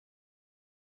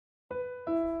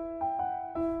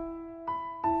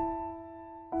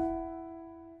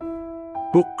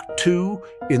Book 2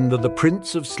 in the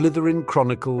Prince of Slytherin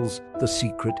Chronicles, The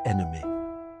Secret Enemy.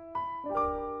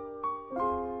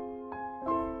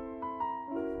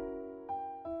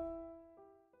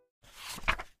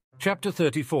 Chapter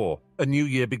 34. A New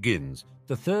Year Begins.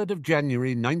 The 3rd of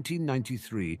January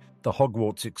 1993, the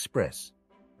Hogwarts Express.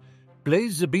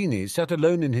 Blaise Zabini sat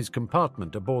alone in his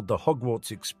compartment aboard the Hogwarts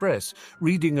Express,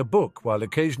 reading a book while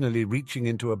occasionally reaching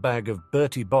into a bag of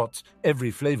Bertie Bott's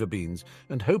every flavour beans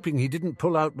and hoping he didn't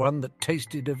pull out one that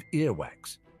tasted of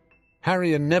earwax.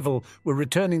 Harry and Neville were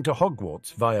returning to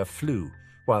Hogwarts via Floo,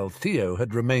 while Theo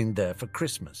had remained there for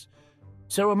Christmas.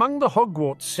 So among the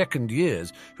Hogwarts second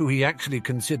years, who he actually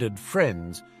considered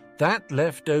friends, that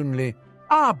left only—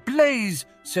 "Ah, Blaise,"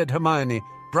 said Hermione,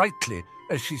 brightly,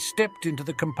 as she stepped into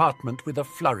the compartment with a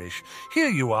flourish. "Here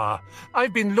you are.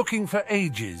 I've been looking for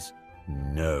ages."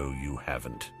 "No, you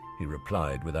haven't," he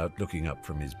replied without looking up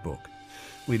from his book.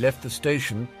 "We left the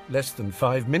station less than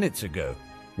 5 minutes ago."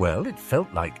 Well, it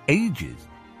felt like ages.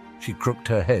 She crooked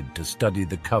her head to study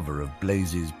the cover of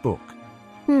Blaise's book.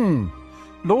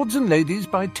 Lords and Ladies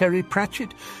by Terry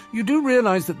Pratchett. You do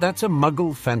realise that that's a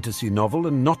Muggle fantasy novel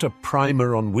and not a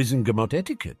primer on Wizengamot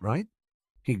etiquette, right?"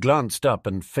 He glanced up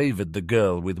and favoured the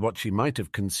girl with what she might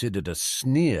have considered a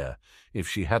sneer if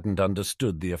she hadn't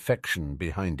understood the affection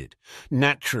behind it.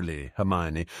 "Naturally,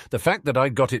 Hermione. The fact that I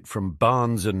got it from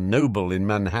Barnes and Noble in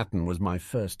Manhattan was my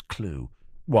first clue."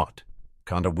 "What?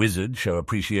 Can't a wizard show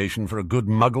appreciation for a good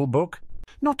Muggle book?"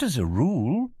 "Not as a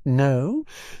rule, no,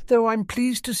 though I'm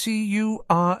pleased to see you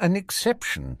are an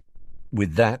exception."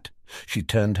 With that, she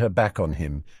turned her back on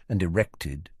him and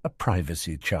erected a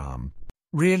privacy charm.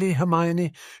 "Really,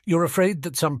 Hermione? You're afraid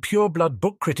that some pure-blood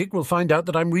book critic will find out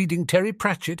that I'm reading Terry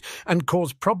Pratchett and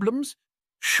cause problems?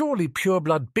 Surely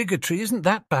pure-blood bigotry isn't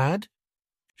that bad?"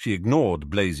 She ignored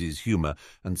Blaise's humour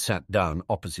and sat down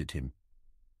opposite him.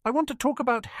 "I want to talk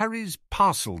about Harry's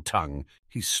parcel tongue,"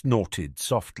 he snorted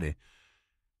softly.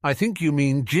 "I think you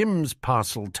mean Jim's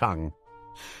parcel tongue.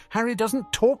 Harry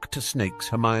doesn't talk to snakes,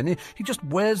 Hermione. He just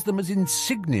wears them as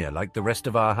insignia like the rest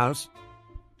of our house.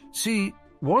 See,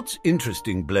 what's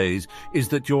interesting, Blaise, is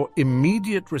that your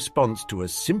immediate response to a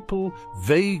simple,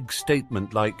 vague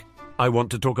statement like, 'I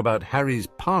want to talk about Harry's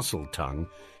parcel tongue,'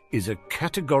 is a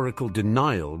categorical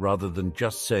denial rather than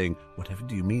just saying, 'Whatever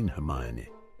do you mean, Hermione?'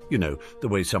 You know, the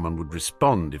way someone would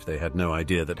respond if they had no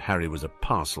idea that Harry was a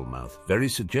parcel mouth. Very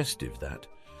suggestive, that."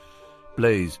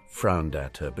 Blaise frowned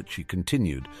at her, but she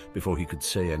continued before he could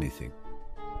say anything.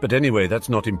 "But anyway, that's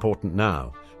not important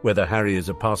now. Whether Harry is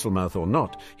a parcel-mouth or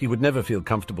not, he would never feel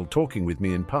comfortable talking with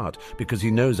me in part, because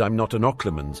he knows I'm not an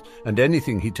Occlumens, and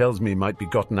anything he tells me might be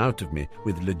gotten out of me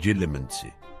with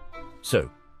legilimency.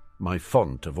 So, my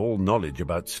font of all knowledge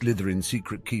about Slytherin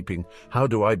secret-keeping, how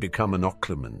do I become an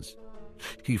Occlumens?"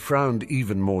 He frowned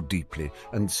even more deeply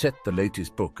and set the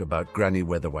latest book about Granny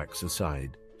Weatherwax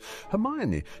aside.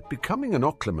 "Hermione, becoming an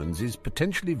Occlumens is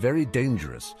potentially very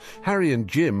dangerous. Harry and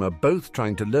Jim are both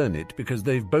trying to learn it because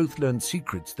they've both learned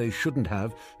secrets they shouldn't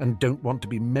have and don't want to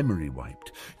be memory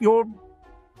wiped. Your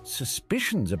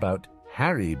suspicions about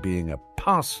Harry being a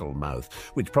parcel mouth,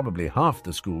 which probably half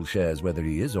the school shares whether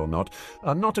he is or not,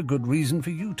 are not a good reason for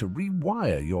you to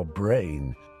rewire your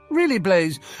brain." "Really,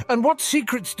 Blaise? And what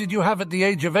secrets did you have at the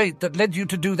age of 8 that led you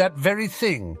to do that very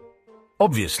thing?"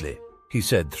 "Obviously," he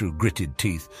said through gritted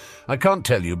teeth, "I can't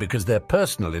tell you because they're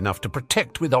personal enough to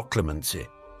protect with occlumency."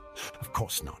 "Of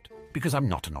course not, because I'm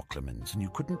not an Occlumens and you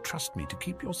couldn't trust me to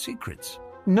keep your secrets."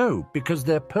 "No, because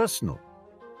they're personal.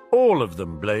 All of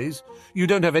them, Blaise. You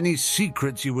don't have any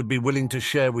secrets you would be willing to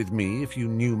share with me if you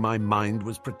knew my mind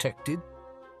was protected?"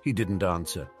 He didn't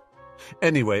answer.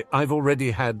 "Anyway, I've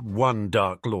already had one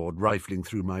Dark Lord rifling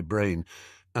through my brain,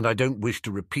 and I don't wish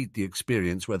to repeat the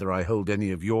experience whether I hold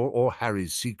any of your or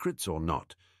Harry's secrets or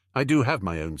not. I do have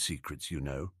my own secrets, you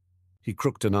know." He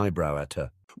crooked an eyebrow at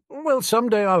her. "Well,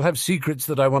 someday I'll have secrets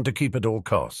that I want to keep at all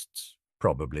costs.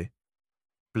 Probably."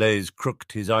 Blaise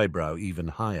crooked his eyebrow even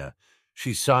higher.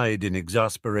 She sighed in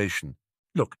exasperation.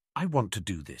 "Look, I want to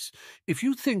do this. If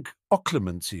you think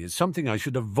occlumency is something I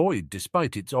should avoid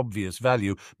despite its obvious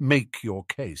value, make your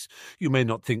case. You may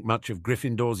not think much of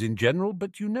Gryffindors in general,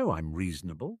 but you know I'm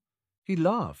reasonable." He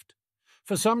laughed.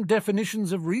 "For some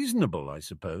definitions of reasonable, I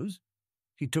suppose."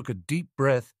 He took a deep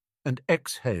breath and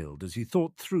exhaled as he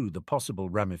thought through the possible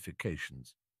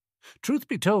ramifications. Truth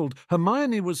be told,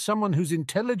 Hermione was someone whose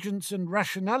intelligence and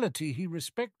rationality he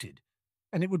respected,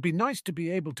 and it would be nice to be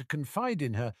able to confide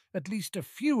in her at least a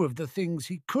few of the things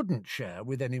he couldn't share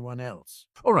with anyone else.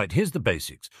 All right, here's the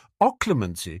basics.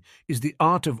 Occlumency is the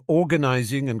art of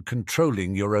organizing and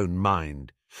controlling your own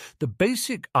mind. The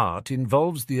basic art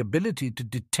involves the ability to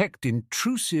detect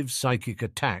intrusive psychic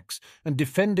attacks and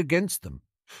defend against them.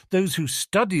 Those who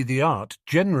study the art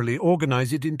generally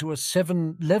organize it into a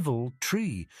 7-level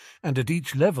tree, and at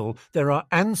each level there are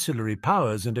ancillary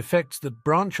powers and effects that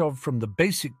branch off from the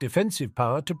basic defensive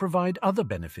power to provide other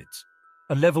benefits.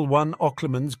 A level 1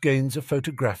 Occlumens gains a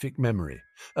photographic memory.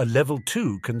 A level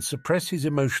 2 can suppress his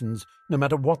emotions no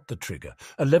matter what the trigger.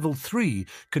 A level 3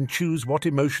 can choose what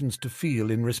emotions to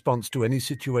feel in response to any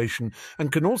situation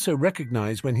and can also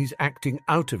recognize when he's acting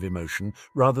out of emotion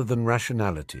rather than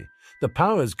rationality. The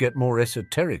powers get more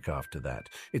esoteric after that.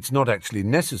 It's not actually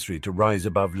necessary to rise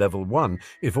above level 1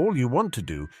 if all you want to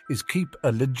do is keep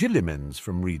a legilimens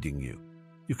from reading you.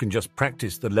 You can just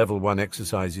practice the level 1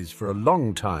 exercises for a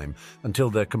long time until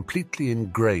they're completely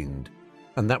ingrained,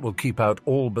 and that will keep out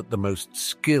all but the most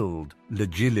skilled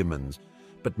legilimens.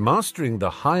 But mastering the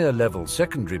higher level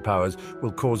secondary powers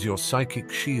will cause your psychic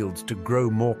shields to grow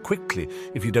more quickly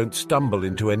if you don't stumble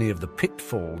into any of the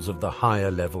pitfalls of the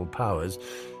higher level powers.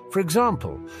 For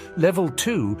example, level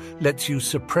 2 lets you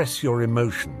suppress your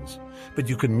emotions, but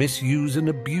you can misuse and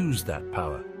abuse that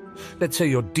power. Let's say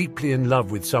you're deeply in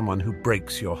love with someone who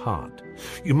breaks your heart.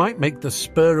 You might make the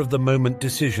spur-of-the-moment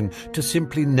decision to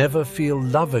simply never feel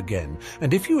love again,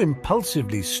 and if you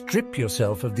impulsively strip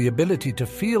yourself of the ability to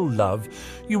feel love,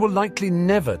 you will likely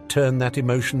never turn that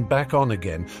emotion back on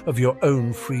again of your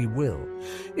own free will.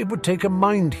 It would take a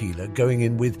mind healer going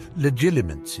in with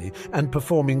legilimency and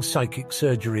performing psychic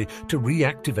surgery to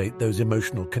reactivate those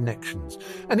emotional connections.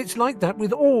 And it's like that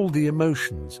with all the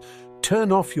emotions.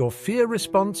 Turn off your fear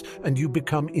response and you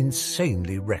become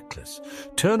insanely reckless.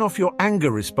 Turn off your anger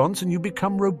response and you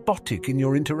become robotic in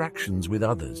your interactions with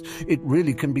others. It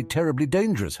really can be terribly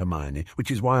dangerous, Hermione, which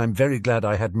is why I'm very glad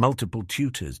I had multiple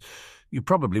tutors. You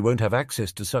probably won't have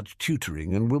access to such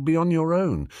tutoring and will be on your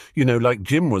own. You know, like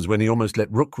Jim was when he almost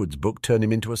let Rookwood's book turn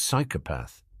him into a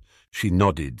psychopath. She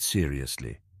nodded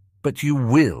seriously. But you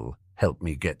will help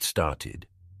me get started.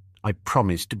 I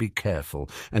promise to be careful,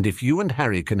 and if you and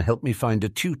Harry can help me find a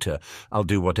tutor, I'll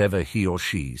do whatever he or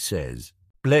she says.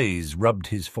 Blaise rubbed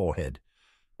his forehead.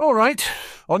 All right,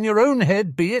 on your own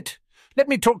head be it. Let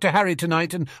me talk to Harry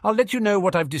tonight, and I'll let you know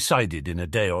what I've decided in a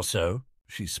day or so.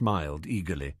 She smiled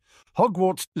eagerly.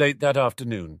 Hogwarts late that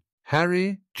afternoon.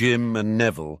 Harry, Jim, and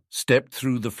Neville stepped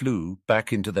through the flue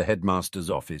back into the headmaster's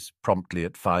office promptly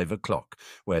at 5 o'clock,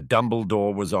 where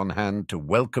Dumbledore was on hand to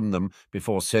welcome them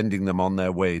before sending them on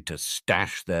their way to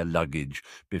stash their luggage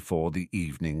before the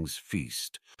evening's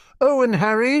feast. "Oh, and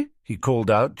Harry," he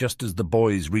called out just as the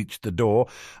boys reached the door,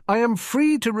 "I am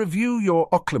free to review your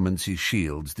occlumency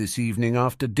shields this evening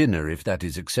after dinner, if that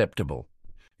is acceptable."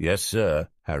 "Yes, sir,"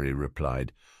 Harry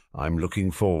replied. "I'm looking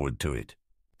forward to it."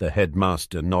 The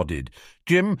headmaster nodded.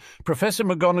 "Jim, Professor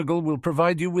McGonagall will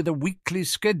provide you with a weekly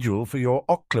schedule for your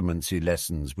occlumency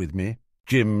lessons with me."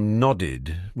 Jim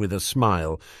nodded with a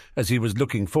smile, as he was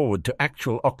looking forward to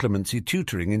actual occlumency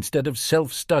tutoring instead of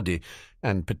self-study,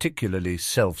 and particularly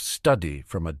self-study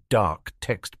from a dark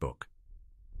textbook.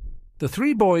 The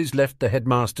three boys left the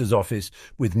headmaster's office,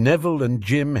 with Neville and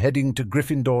Jim heading to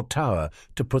Gryffindor Tower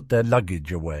to put their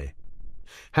luggage away.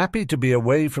 Happy to be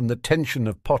away from the tension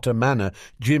of Potter Manor,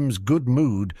 Jim's good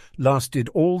mood lasted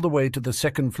all the way to the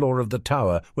second floor of the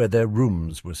tower where their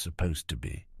rooms were supposed to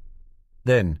be.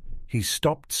 Then he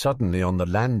stopped suddenly on the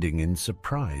landing in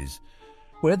surprise.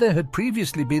 Where there had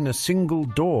previously been a single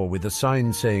door with a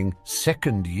sign saying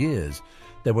 "Second Years,"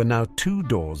 there were now two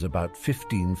doors about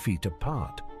 15 feet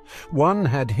apart. One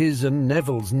had his and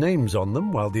Neville's names on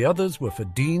them, while the others were for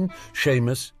Dean,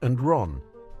 Seamus, and Ron.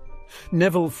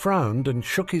 Neville frowned and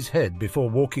shook his head before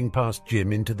walking past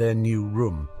Jim into their new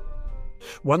room.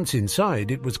 Once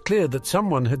inside, it was clear that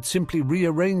someone had simply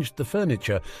rearranged the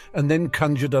furniture and then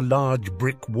conjured a large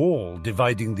brick wall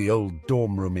dividing the old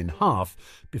dorm room in half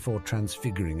before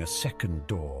transfiguring a second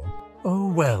door. "Oh,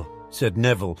 well," said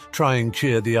Neville, trying to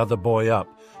cheer the other boy up.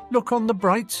 "Look on the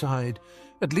bright side.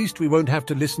 At least we won't have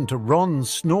to listen to Ron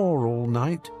snore all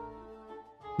night."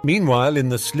 Meanwhile, in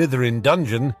the Slytherin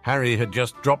dungeon, Harry had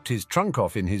just dropped his trunk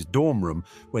off in his dorm room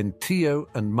when Theo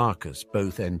and Marcus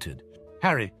both entered.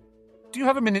 "Harry, do you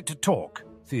have a minute to talk?"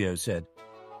 Theo said.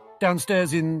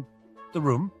 "Downstairs in the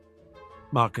room?"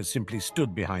 Marcus simply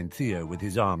stood behind Theo with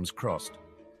his arms crossed.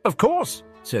 "Of course,"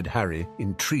 said Harry,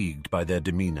 intrigued by their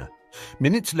demeanour.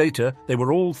 Minutes later, they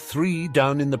were all three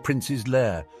down in the prince's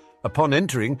lair. Upon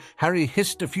entering, Harry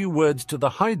hissed a few words to the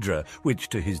Hydra, which,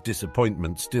 to his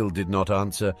disappointment, still did not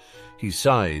answer. He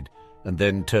sighed, and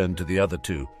then turned to the other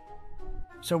two.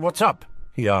 "So what's up?"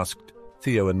 he asked.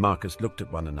 Theo and Marcus looked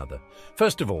at one another.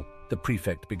 "First of all," the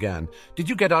prefect began, "did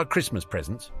you get our Christmas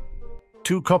presents?"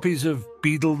 2 copies of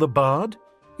Beadle the Bard?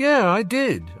 Yeah, I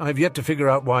did. I've yet to figure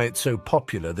out why it's so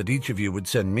popular that each of you would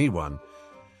send me one.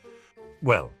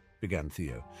 Well, began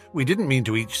Theo, we didn't mean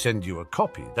to each send you a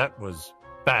copy. That was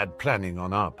bad planning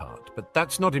on our part, but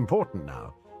that's not important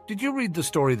now. Did you read the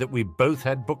story that we both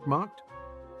had bookmarked?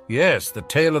 Yes, The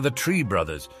Tale of the Tree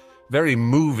Brothers. Very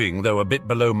moving, though a bit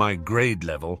below my grade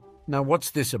level. Now,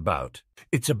 what's this about?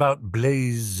 It's about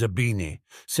Blaise Zabini,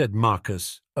 said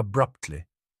Marcus abruptly.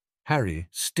 Harry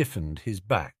stiffened his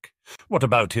back. What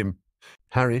about him?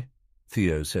 Harry,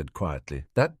 Theo said quietly,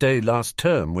 that day last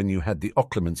term when you had the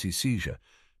occlumency seizure,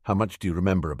 how much do you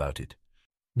remember about it?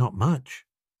 Not much.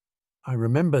 I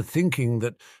remember thinking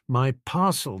that my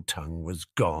parcel tongue was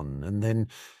gone, and then,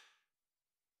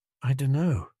 I don't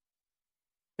know.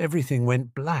 Everything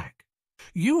went black.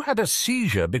 You had a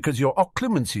seizure because your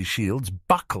occlumency shields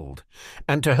buckled,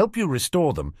 and to help you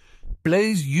restore them,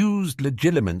 Blaise used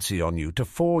legilimency on you to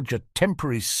forge a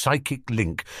temporary psychic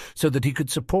link so that he could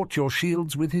support your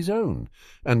shields with his own.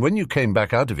 And when you came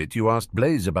back out of it, you asked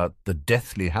Blaise about the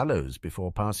Deathly Hallows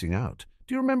before passing out.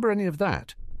 Do you remember any of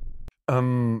that?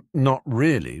 Not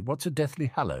really. What's a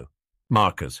Deathly Hallow?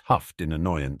 Marcus huffed in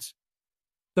annoyance.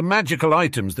 The magical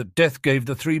items that Death gave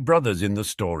the 3 brothers in the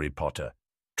story, Potter.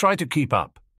 Try to keep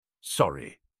up.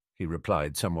 Sorry, he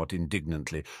replied somewhat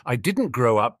indignantly. I didn't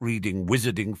grow up reading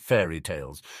wizarding fairy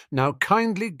tales. Now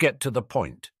kindly get to the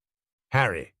point.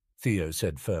 Harry, Theo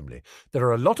said firmly, there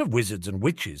are a lot of wizards and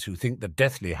witches who think the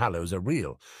Deathly Hallows are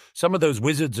real. Some of those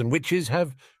wizards and witches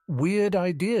have weird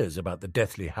ideas about the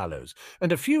Deathly Hallows,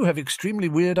 and a few have extremely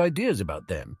weird ideas about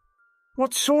them.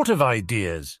 What sort of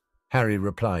ideas? Harry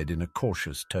replied in a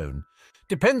cautious tone.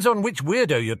 Depends on which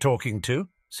weirdo you're talking to,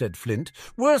 said Flint.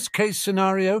 Worst case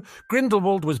scenario,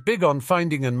 Grindelwald was big on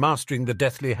finding and mastering the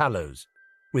Deathly Hallows.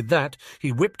 With that,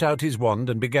 he whipped out his wand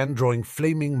and began drawing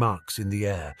flaming marks in the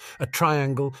air, a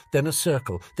triangle, then a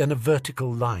circle, then a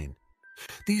vertical line.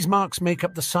 These marks make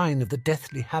up the sign of the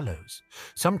Deathly Hallows.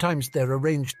 Sometimes they're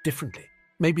arranged differently.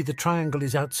 Maybe the triangle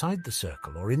is outside the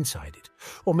circle or inside it.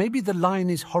 Or maybe the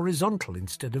line is horizontal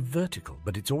instead of vertical,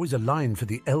 but it's always a line for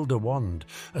the Elder Wand,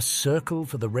 a circle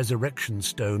for the Resurrection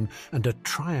Stone, and a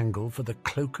triangle for the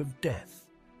Cloak of Death.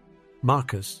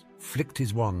 Marcus flicked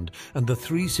his wand, and the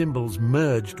 3 symbols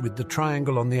merged with the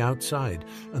triangle on the outside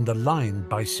and the line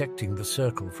bisecting the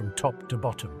circle from top to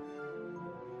bottom.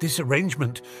 This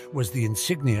arrangement was the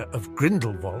insignia of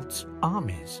Grindelwald's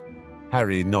armies.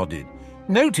 Harry nodded.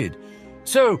 Noted.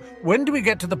 So, when do we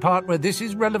get to the part where this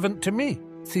is relevant to me?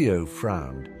 Theo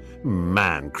frowned.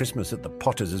 Man, Christmas at the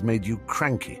Potters has made you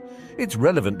cranky. It's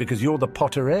relevant because you're the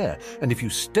Potter heir, and if you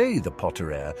stay the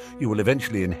Potter heir, you will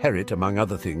eventually inherit, among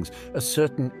other things, a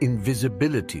certain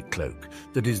invisibility cloak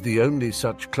that is the only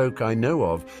such cloak I know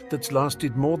of that's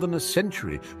lasted more than a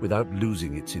century without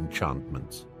losing its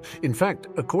enchantments. In fact,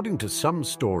 according to some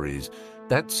stories,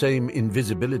 that same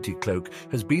invisibility cloak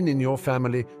has been in your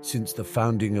family since the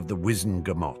founding of the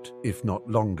Wizengamot, if not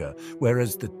longer,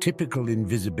 whereas the typical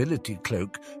invisibility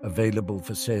cloak available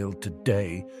for sale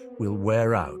today will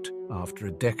wear out after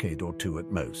a decade or 2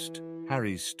 at most.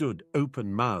 Harry stood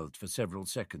open-mouthed for several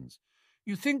seconds.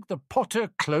 You think the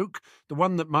Potter cloak, the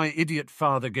one that my idiot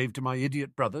father gave to my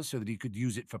idiot brother so that he could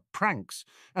use it for pranks,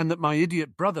 and that my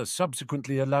idiot brother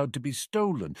subsequently allowed to be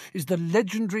stolen, is the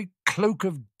legendary Cloak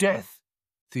of Death?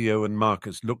 Theo and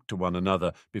Marcus looked to one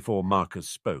another before Marcus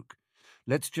spoke.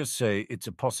 Let's just say it's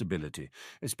a possibility,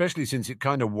 especially since it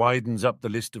kind of widens up the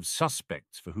list of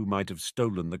suspects for who might have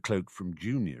stolen the cloak from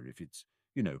Junior if it's,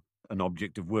 an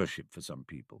object of worship for some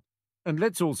people. And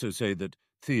let's also say that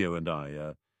Theo and I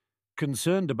are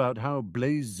concerned about how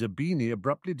Blaise Zabini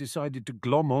abruptly decided to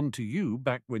glom onto you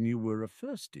back when you were a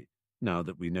firstie. Now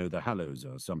that we know the Hallows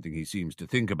are something he seems to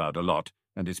think about a lot,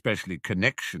 and especially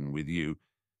connection with you,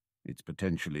 it's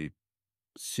potentially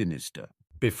sinister.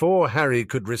 Before Harry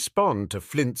could respond to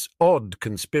Flint's odd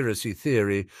conspiracy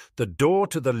theory, the door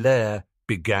to the lair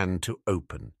began to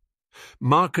open.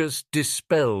 Marcus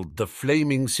dispelled the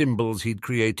flaming symbols he'd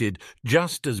created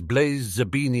just as Blaise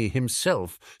Zabini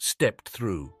himself stepped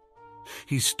through.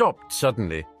 He stopped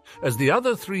suddenly as the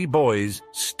other 3 boys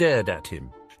stared at him.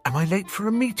 Am I late for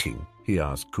a meeting? He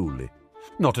asked coolly.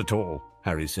 Not at all,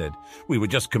 Harry said. We were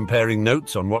just comparing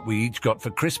notes on what we each got for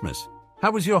Christmas.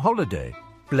 How was your holiday?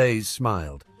 Blaise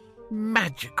smiled.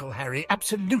 Magical, Harry,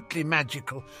 absolutely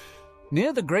magical.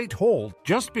 Near the Great Hall,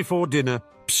 just before dinner,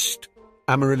 psst!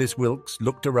 Amaryllis Wilkes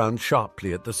looked around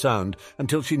sharply at the sound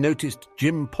until she noticed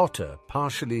Jim Potter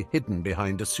partially hidden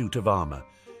behind a suit of armor.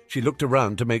 She looked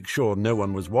around to make sure no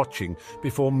one was watching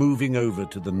before moving over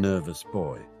to the nervous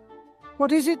boy.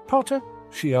 What is it, Potter?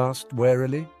 She asked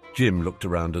warily. Jim looked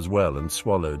around as well and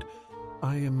swallowed.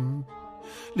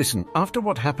 Listen, after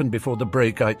what happened before the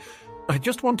break, I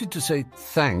just wanted to say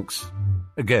thanks.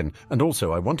 Again, and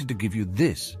also I wanted to give you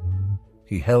this.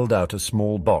 He held out a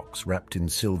small box wrapped in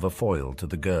silver foil to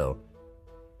the girl.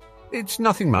 It's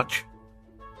nothing much.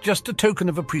 Just a token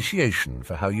of appreciation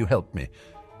for how you helped me.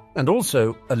 And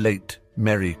also a late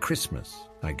Merry Christmas,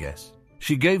 I guess.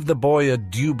 She gave the boy a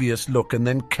dubious look and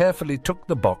then carefully took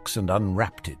the box and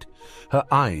unwrapped it. Her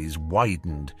eyes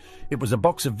widened. It was a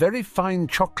box of very fine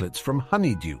chocolates from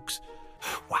Honeydukes.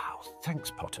 Wow,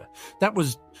 thanks, Potter. That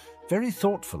was very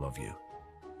thoughtful of you.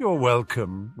 You're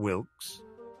welcome, Wilkes.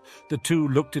 The two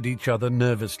looked at each other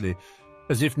nervously,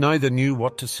 as if neither knew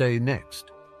what to say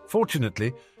next.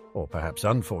 Fortunately, or perhaps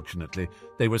unfortunately,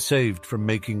 they were saved from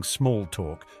making small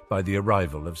talk by the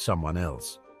arrival of someone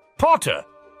else. "Potter!"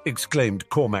 exclaimed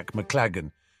Cormac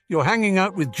McLaggen. "You're hanging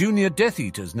out with junior Death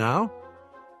Eaters now?"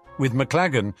 With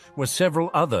McLaggen were several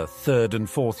other third- and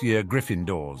fourth-year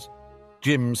Gryffindors.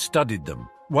 Jim studied them,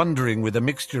 wondering with a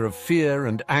mixture of fear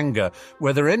and anger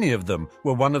whether any of them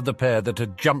were one of the pair that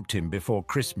had jumped him before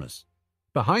Christmas.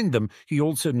 Behind them he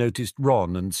also noticed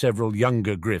Ron and several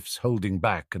younger Griffs holding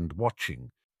back and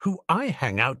watching. "Who I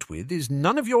hang out with is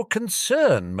none of your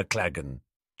concern, McLaggen,"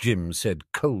 Jim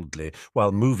said coldly,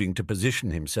 while moving to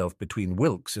position himself between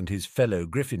Wilkes and his fellow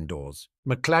Gryffindors.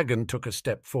 McLaggen took a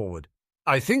step forward.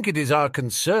 "I think it is our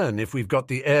concern if we've got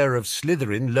the heir of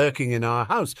Slytherin lurking in our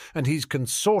house and he's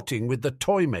consorting with the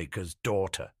toymaker's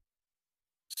daughter."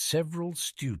 Several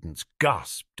students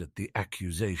gasped at the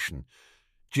accusation.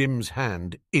 Jim's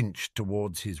hand inched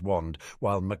towards his wand,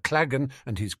 while McLaggen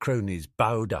and his cronies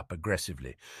bowed up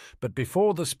aggressively. But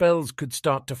before the spells could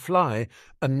start to fly,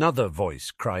 another voice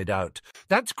cried out.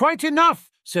 "That's quite enough,"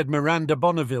 said Miranda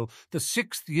Bonneville, the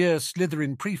sixth-year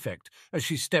Slytherin prefect, as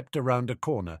she stepped around a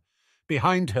corner.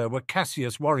 Behind her were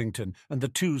Cassius Warrington and the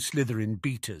two Slytherin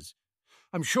beaters.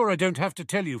 "I'm sure I don't have to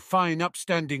tell you fine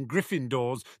upstanding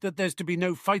Gryffindors that there's to be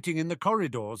no fighting in the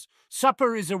corridors.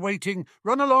 Supper is awaiting.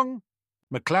 Run along."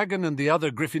 McLaggen and the other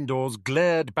Gryffindors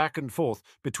glared back and forth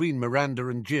between Miranda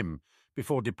and Jim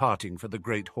before departing for the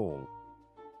Great Hall.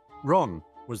 Ron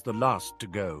was the last to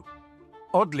go.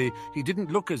 Oddly, he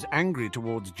didn't look as angry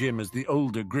towards Jim as the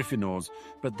older Gryffindors,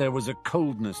 but there was a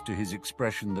coldness to his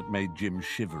expression that made Jim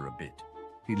shiver a bit.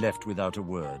 He left without a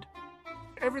word.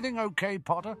 "Everything okay,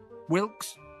 Potter?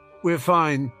 Wilkes?" "We're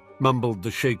fine," mumbled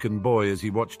the shaken boy as he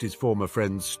watched his former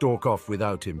friends stalk off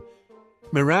without him.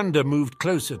 Miranda moved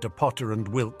closer to Potter and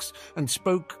Wilkes and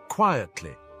spoke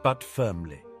quietly but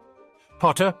firmly.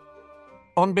 "Potter,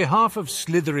 on behalf of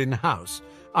Slytherin House,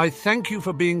 I thank you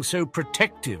for being so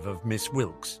protective of Miss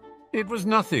Wilkes." "It was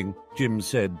nothing," Jim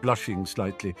said, blushing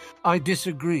slightly. "I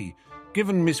disagree.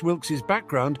 Given Miss Wilkes's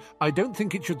background, I don't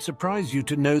think it should surprise you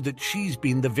to know that she's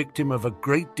been the victim of a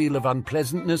great deal of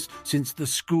unpleasantness since the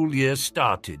school year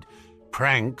started.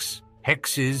 Pranks,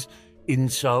 hexes,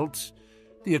 insults,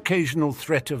 the occasional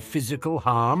threat of physical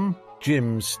harm."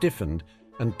 Jim stiffened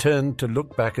and turned to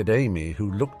look back at Amy,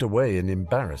 who looked away in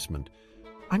embarrassment.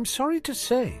 "I'm sorry to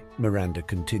say," Miranda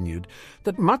continued,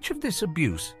 "that much of this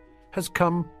abuse has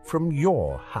come from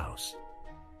your house.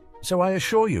 So I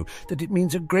assure you that it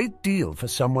means a great deal for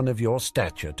someone of your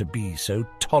stature to be so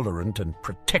tolerant and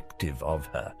protective of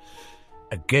her.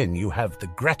 Again, you have the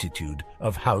gratitude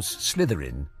of House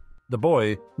Slytherin." The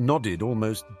boy nodded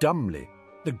almost dumbly.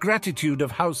 "The gratitude of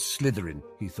House Slytherin,"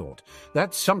 he thought.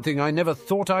 "That's something I never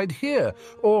thought I'd hear,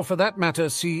 or for that matter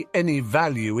see any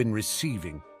value in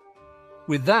receiving."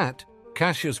 With that,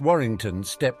 Cassius Warrington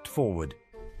stepped forward.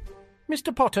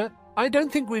 "Mr. Potter, I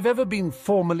don't think we've ever been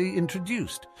formally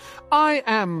introduced. I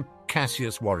am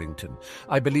Cassius Warrington.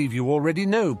 I believe you already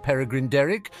know Peregrine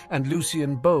Derrick and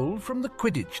Lucian Bowl from the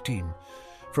Quidditch team.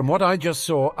 From what I just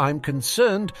saw, I'm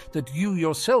concerned that you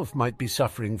yourself might be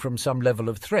suffering from some level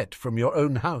of threat from your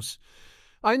own house.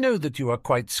 I know that you are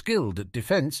quite skilled at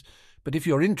defence, but if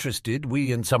you're interested,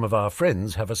 we and some of our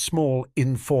friends have a small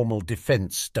informal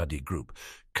defence study group.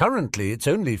 Currently, it's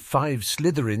only 5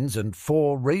 Slytherins and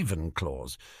 4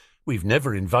 Ravenclaws. We've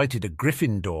never invited a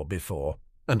Gryffindor before,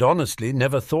 and honestly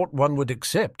never thought one would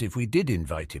accept if we did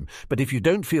invite him. But if you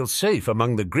don't feel safe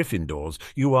among the Gryffindors,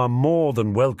 you are more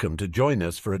than welcome to join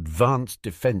us for advanced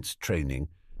defence training.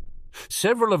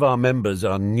 Several of our members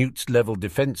are Newts-level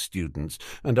defence students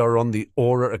and are on the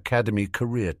Aura Academy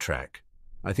career track.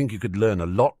 I think you could learn a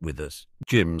lot with us."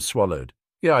 Jim swallowed.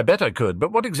 "Yeah, I bet I could,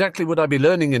 but what exactly would I be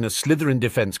learning in a Slytherin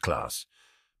defence class?"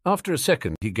 After a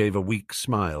second, he gave a weak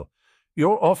smile.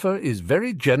 "Your offer is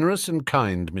very generous and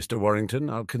kind, Mr. Warrington.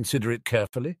 I'll consider it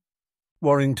carefully."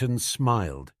 Warrington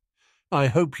smiled. "I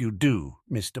hope you do,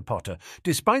 Mr. Potter.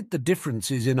 Despite the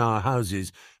differences in our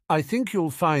houses, I think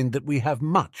you'll find that we have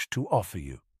much to offer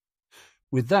you."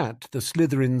 With that, the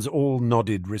Slytherins all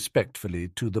nodded respectfully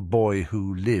to the boy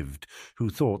who lived, who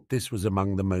thought this was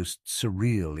among the most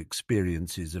surreal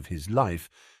experiences of his life,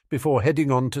 before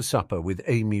heading on to supper with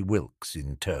Amy Wilkes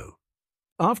in tow.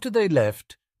 After they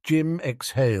left, Jim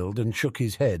exhaled and shook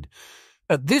his head.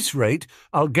 "At this rate,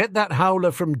 I'll get that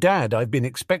howler from Dad I've been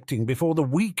expecting before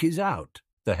the week is out."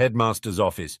 The headmaster's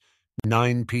office,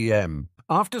 9 p.m.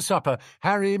 After supper,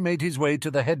 Harry made his way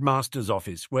to the headmaster's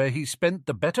office, where he spent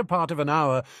the better part of an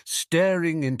hour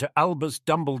staring into Albus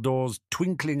Dumbledore's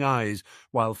twinkling eyes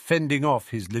while fending off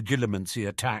his legilimency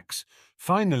attacks.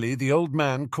 Finally, the old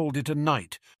man called it a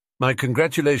night. "My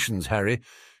congratulations, Harry.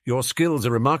 Your skills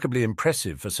are remarkably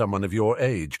impressive for someone of your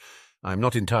age. I'm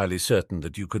not entirely certain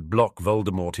that you could block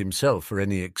Voldemort himself for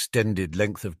any extended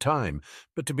length of time,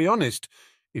 but to be honest,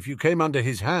 if you came under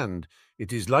his hand,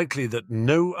 it is likely that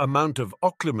no amount of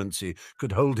occlumency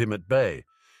could hold him at bay.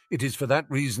 It is for that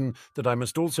reason that I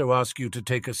must also ask you to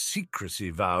take a secrecy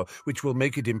vow, which will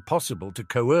make it impossible to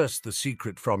coerce the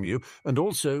secret from you and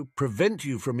also prevent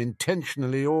you from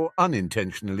intentionally or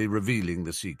unintentionally revealing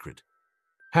the secret."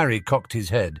 Harry cocked his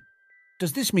head.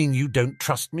 "Does this mean you don't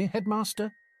trust me,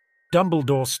 Headmaster?"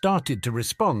 Dumbledore started to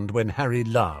respond when Harry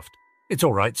laughed. "It's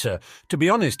all right, sir. To be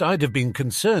honest, I'd have been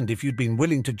concerned if you'd been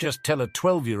willing to just tell a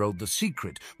 12-year-old the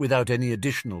secret without any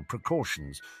additional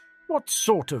precautions. What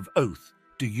sort of oath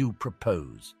do you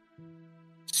propose?"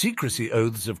 Secrecy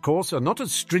oaths, of course, are not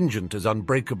as stringent as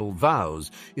unbreakable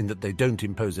vows in that they don't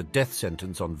impose a death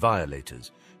sentence on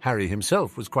violators. Harry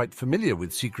himself was quite familiar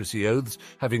with secrecy oaths,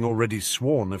 having already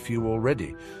sworn a few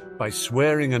already. By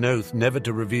swearing an oath never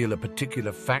to reveal a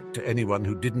particular fact to anyone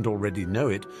who didn't already know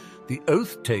it, the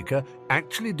oath-taker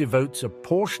actually devotes a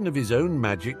portion of his own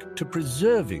magic to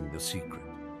preserving the secret.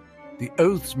 The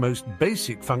oath's most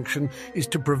basic function is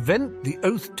to prevent the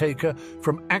oath-taker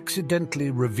from accidentally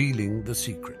revealing the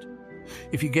secret.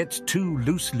 If he gets too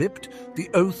loose-lipped, the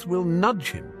oath will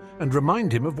nudge him and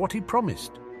remind him of what he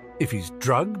promised. If he's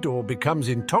drugged or becomes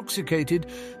intoxicated,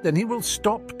 then he will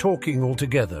stop talking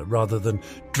altogether rather than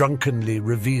drunkenly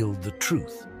reveal the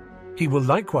truth. He will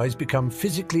likewise become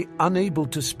physically unable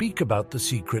to speak about the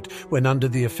secret when under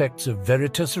the effects of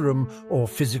veritaserum or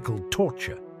physical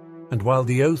torture. And while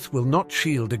the oath will not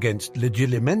shield against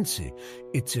legilimency,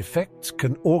 its effects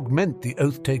can augment the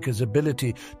oath-taker's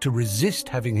ability to resist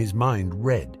having his mind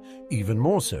read, even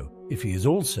more so if he is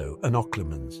also an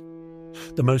occlumens.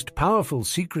 The most powerful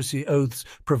secrecy oaths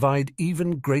provide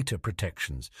even greater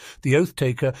protections. The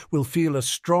oath-taker will feel a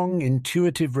strong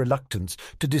intuitive reluctance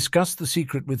to discuss the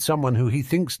secret with someone who he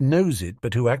thinks knows it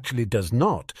but who actually does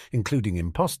not, including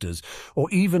impostors, or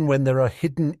even when there are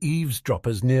hidden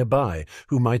eavesdroppers nearby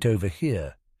who might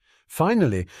overhear.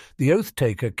 Finally, the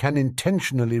oath-taker can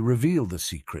intentionally reveal the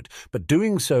secret, but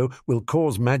doing so will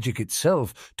cause magic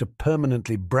itself to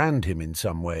permanently brand him in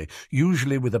some way,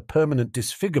 usually with a permanent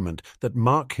disfigurement that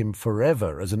mark him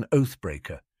forever as an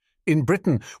oath-breaker. In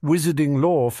Britain, wizarding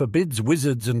law forbids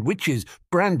wizards and witches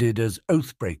branded as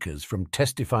oath-breakers from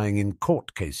testifying in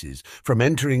court cases, from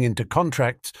entering into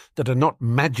contracts that are not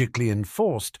magically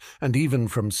enforced, and even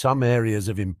from some areas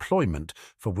of employment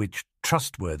for which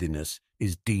trustworthiness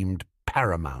is deemed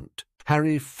paramount.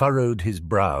 Harry furrowed his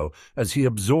brow as he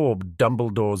absorbed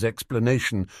Dumbledore's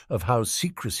explanation of how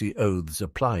secrecy oaths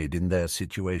applied in their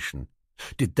situation.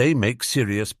 "Did they make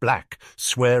Sirius Black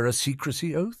swear a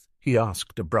secrecy oath?" he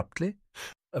asked abruptly.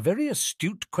 "A very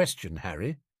astute question,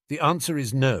 Harry. The answer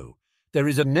is no. There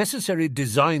is a necessary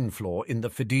design flaw in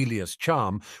the Fidelius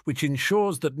charm which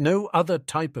ensures that no other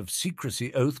type of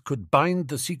secrecy oath could bind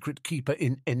the secret keeper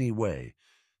in any way.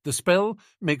 The spell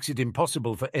makes it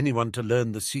impossible for anyone to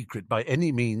learn the secret by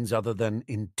any means other than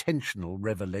intentional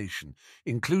revelation,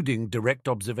 including direct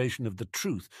observation of the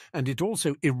truth, and it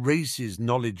also erases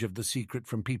knowledge of the secret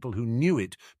from people who knew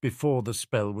it before the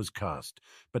spell was cast.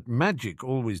 But magic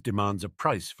always demands a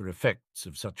price for effects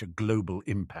of such a global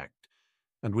impact.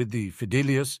 And with the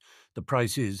Fidelius, the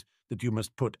price is that you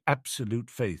must put absolute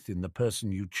faith in the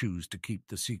person you choose to keep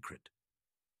the secret."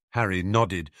 Harry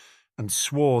nodded and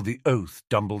swore the oath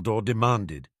Dumbledore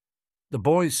demanded. The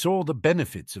boy saw the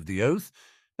benefits of the oath,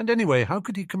 and anyway, how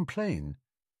could he complain?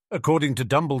 According to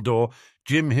Dumbledore,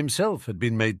 Jim himself had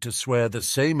been made to swear the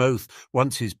same oath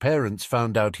once his parents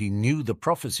found out he knew the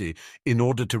prophecy in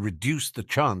order to reduce the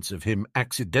chance of him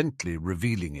accidentally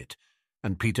revealing it,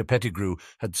 and Peter Pettigrew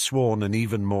had sworn an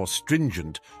even more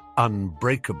stringent,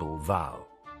 unbreakable vow.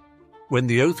 When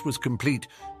the oath was complete,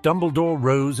 Dumbledore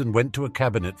rose and went to a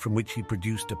cabinet from which he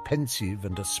produced a pensieve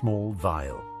and a small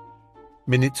vial.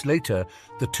 Minutes later,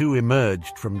 the two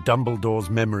emerged from Dumbledore's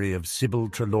memory of Sybil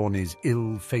Trelawney's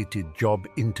ill-fated job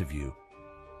interview.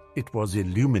 It was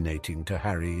illuminating to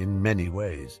Harry in many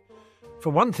ways.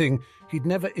 For one thing, he'd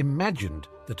never imagined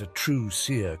that a true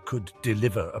seer could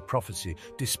deliver a prophecy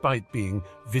despite being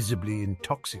visibly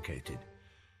intoxicated.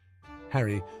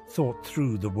 Harry thought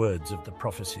through the words of the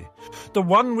prophecy. "The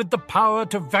one with the power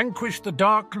to vanquish the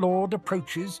Dark Lord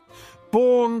approaches,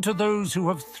 born to those who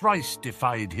have thrice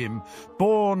defied him,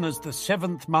 born as the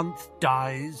 7th month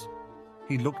dies."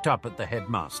 He looked up at the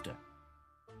headmaster.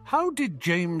 "How did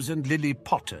James and Lily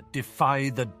Potter defy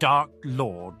the Dark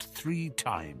Lord 3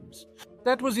 times?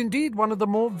 That was indeed one of the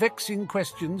more vexing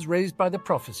questions raised by the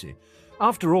prophecy.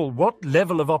 After all, what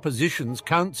level of oppositions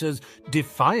counts as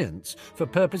defiance for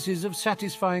purposes of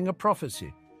satisfying a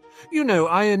prophecy? You know,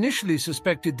 I initially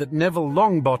suspected that Neville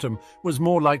Longbottom was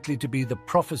more likely to be the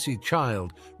prophecy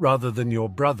child rather than your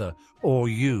brother or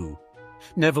you.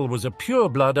 Neville was a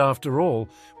pureblood after all,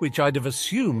 which I'd have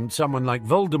assumed someone like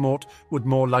Voldemort would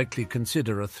more likely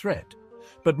consider a threat.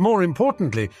 But more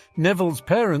importantly, Neville's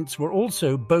parents were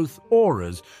also both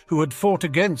Aurors who had fought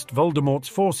against Voldemort's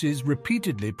forces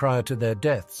repeatedly prior to their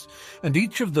deaths, and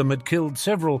each of them had killed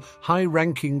several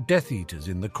high-ranking Death Eaters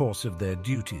in the course of their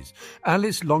duties.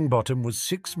 Alice Longbottom was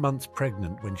 6 months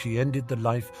pregnant when she ended the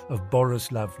life of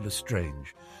Borislav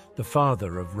Lestrange, the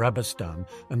father of Rabastan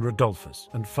and Rodolphus,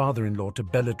 and father-in-law to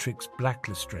Bellatrix Black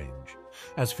Lestrange.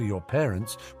 As for your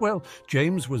parents, well,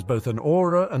 James was both an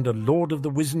Auror and a Lord of the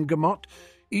Wizengamot,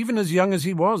 even as young as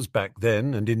he was back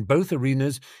then, and in both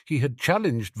arenas he had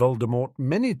challenged Voldemort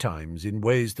many times in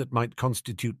ways that might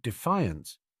constitute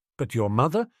defiance. But your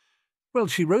mother? Well,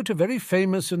 she wrote a very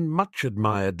famous and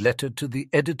much-admired letter to the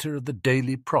editor of the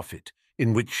Daily Prophet,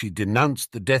 in which she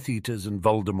denounced the Death Eaters and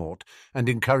Voldemort and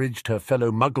encouraged her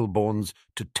fellow Muggleborns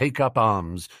to take up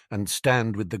arms and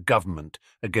stand with the government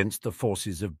against the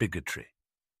forces of bigotry.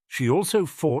 She also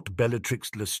fought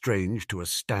Bellatrix Lestrange to a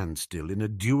standstill in a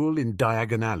duel in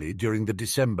Diagon Alley during the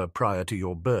December prior to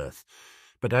your birth.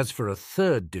 But as for a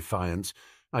third defiance,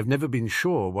 I've never been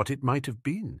sure what it might have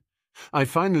been. I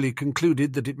finally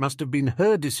concluded that it must have been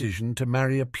her decision to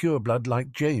marry a pureblood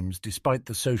like James, despite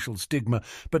the social stigma,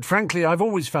 but frankly I've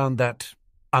always found that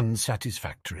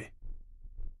unsatisfactory.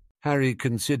 Harry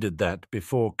considered that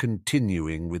before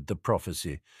continuing with the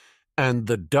prophecy. "And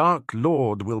the Dark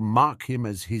Lord will mark him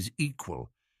as his equal,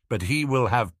 but he will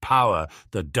have power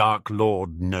the Dark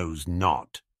Lord knows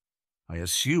not." I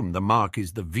assume the mark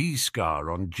is the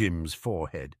V-scar on Jim's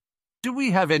forehead. "Do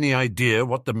we have any idea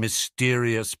what the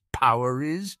mysterious power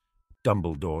is?"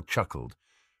 Dumbledore chuckled.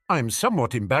 "I'm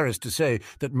somewhat embarrassed to say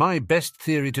that my best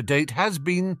theory to date has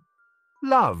been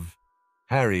love."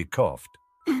 Harry coughed.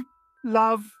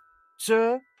 "Love,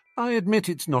 sir? I admit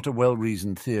it's not a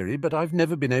well-reasoned theory, but I've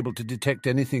never been able to detect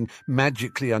anything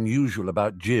magically unusual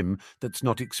about Jim that's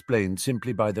not explained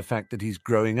simply by the fact that he's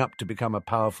growing up to become a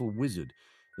powerful wizard,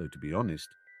 though to be honest,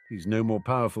 he's no more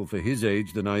powerful for his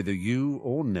age than either you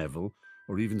or Neville,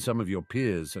 or even some of your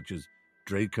peers such as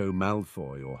Draco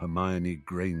Malfoy or Hermione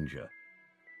Granger.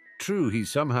 True, he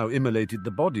somehow immolated the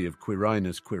body of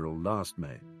Quirinus Quirrell last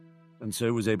May, and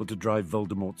so was able to drive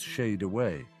Voldemort's shade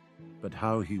away, but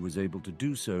how he was able to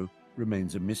do so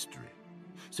remains a mystery.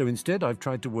 So instead I've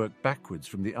tried to work backwards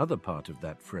from the other part of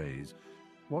that phrase.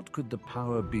 What could the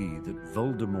power be that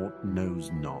Voldemort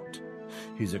knows not?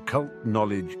 His occult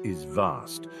knowledge is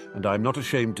vast, and I'm not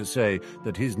ashamed to say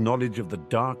that his knowledge of the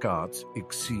dark arts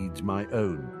exceeds my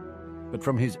own. But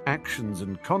from his actions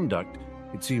and conduct,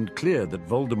 it seemed clear that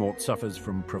Voldemort suffers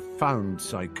from profound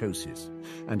psychosis,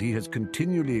 and he has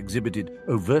continually exhibited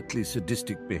overtly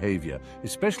sadistic behavior,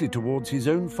 especially towards his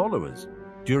own followers.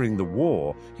 During the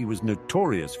war, he was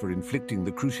notorious for inflicting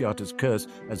the Cruciatus Curse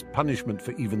as punishment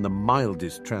for even the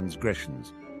mildest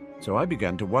transgressions. So I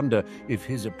began to wonder if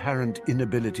his apparent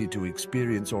inability to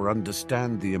experience or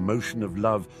understand the emotion of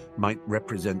love might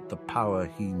represent the power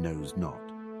he knows not.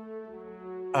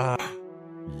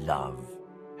 Love,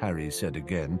 Harry said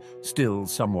again, still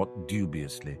somewhat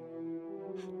dubiously.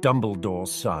 Dumbledore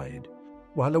sighed.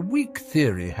 While a weak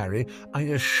theory, Harry, I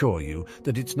assure you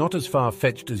that it's not as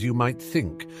far-fetched as you might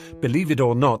think. Believe it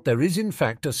or not, there is in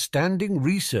fact a standing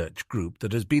research group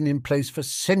that has been in place for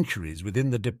centuries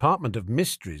within the Department of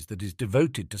Mysteries that is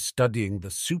devoted to studying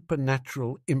the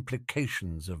supernatural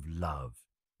implications of love.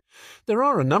 There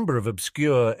are a number of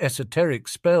obscure, esoteric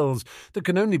spells that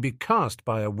can only be cast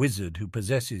by a wizard who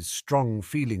possesses strong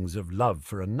feelings of love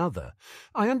for another.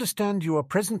 I understand you are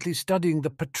presently studying the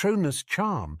Patronus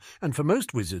charm, and for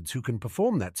most wizards who can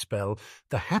perform that spell,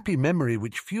 the happy memory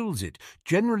which fuels it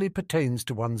generally pertains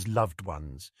to one's loved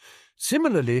ones.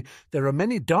 Similarly, there are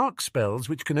many dark spells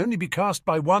which can only be cast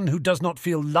by one who does not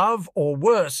feel love, or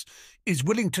worse, is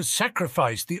willing to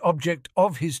sacrifice the object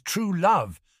of his true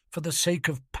love for the sake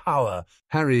of power.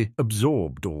 Harry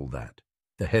absorbed all that.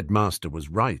 The headmaster was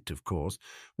right, of course.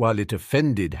 While it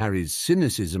offended Harry's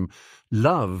cynicism,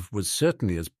 love was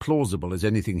certainly as plausible as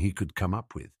anything he could come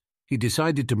up with. He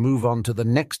decided to move on to the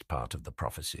next part of the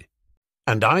prophecy.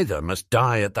 And either must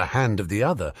die at the hand of the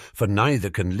other, for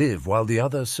neither can live while the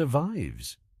other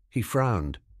survives. He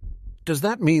frowned. Does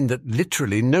that mean that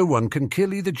literally no one can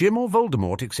kill either Jim or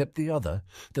Voldemort except the other?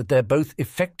 That they're both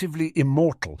effectively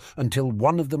immortal until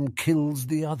one of them kills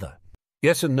the other?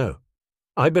 Yes and no.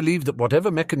 I believe that whatever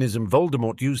mechanism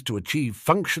Voldemort used to achieve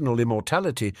functional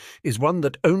immortality is one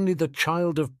that only the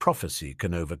child of prophecy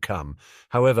can overcome.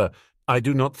 However, I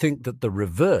do not think that the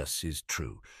reverse is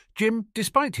true. Jim,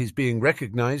 despite his being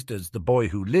recognized as the boy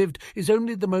who lived, is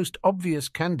only the most obvious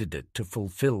candidate to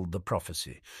fulfill the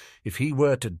prophecy. If he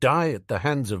were to die at the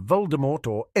hands of Voldemort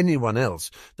or anyone else,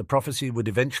 the prophecy would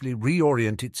eventually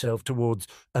reorient itself towards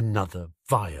another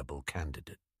viable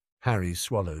candidate. Harry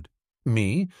swallowed.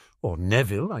 Me? Or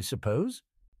Neville, I suppose?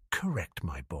 Correct,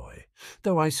 my boy,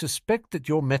 though I suspect that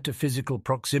your metaphysical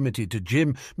proximity to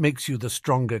Jim makes you the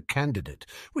stronger candidate,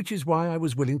 which is why I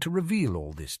was willing to reveal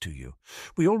all this to you.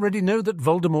 We already know that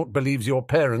Voldemort believes your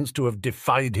parents to have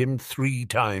defied him 3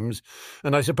 times,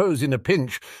 and I suppose in a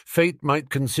pinch fate might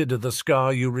consider the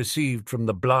scar you received from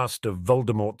the blast of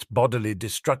Voldemort's bodily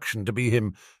destruction to be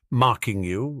him marking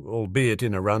you, albeit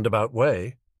in a roundabout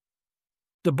way.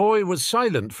 The boy was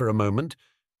silent for a moment,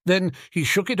 then he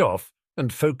shook it off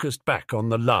and focused back on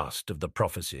the last of the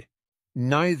prophecy.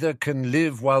 Neither can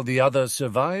live while the other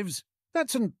survives?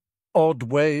 That's an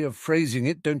odd way of phrasing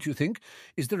it, don't you think?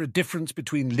 Is there a difference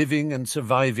between living and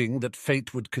surviving that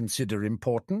fate would consider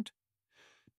important?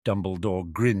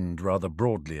 Dumbledore grinned rather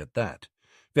broadly at that.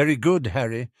 Very good,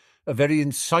 Harry. A very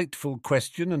insightful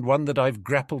question, and one that I've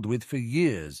grappled with for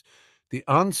years. The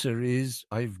answer is,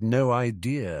 I've no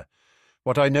idea.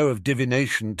 What I know of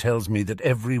divination tells me that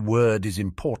every word is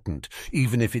important,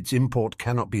 even if its import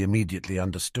cannot be immediately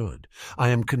understood. I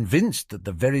am convinced that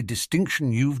the very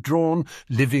distinction you've drawn,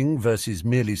 living versus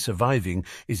merely surviving,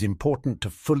 is important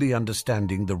to fully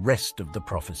understanding the rest of the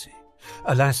prophecy.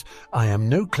 Alas, I am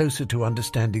no closer to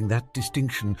understanding that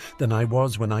distinction than I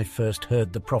was when I first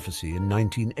heard the prophecy in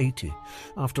 1980.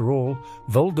 After all,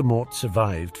 Voldemort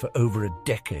survived for over a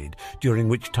decade, during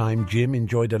which time Jim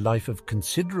enjoyed a life of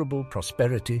considerable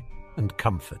prosperity and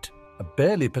comfort. A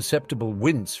barely perceptible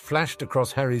wince flashed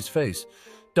across Harry's face.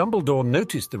 Dumbledore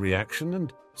noticed the reaction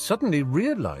and suddenly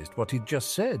realized what he'd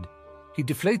just said. He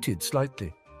deflated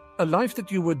slightly. A life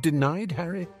that you were denied,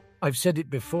 Harry? I've said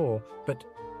it before, but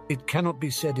it cannot be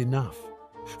said enough.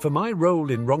 For my role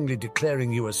in wrongly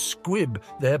declaring you a squib,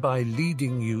 thereby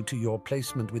leading you to your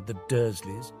placement with the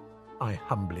Dursleys, I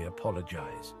humbly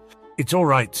apologize. It's all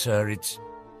right, sir. It's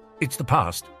the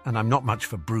past, and I'm not much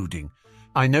for brooding.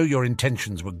 I know your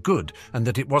intentions were good, and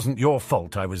that it wasn't your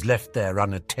fault I was left there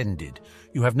unattended.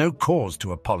 You have no cause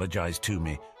to apologize to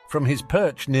me. From his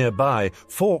perch nearby,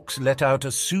 Fawkes let out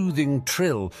a soothing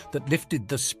trill that lifted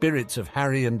the spirits of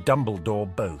Harry and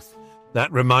Dumbledore both. That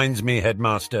reminds me,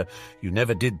 Headmaster, you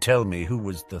never did tell me who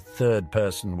was the third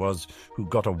person was who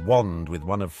got a wand with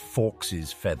one of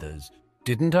Fawkes's feathers.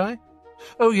 Didn't I?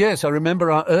 Oh, yes, I remember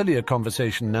our earlier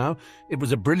conversation now. It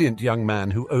was a brilliant young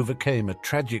man who overcame a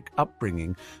tragic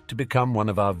upbringing to become one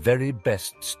of our very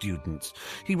best students.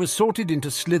 He was sorted into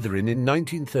Slytherin in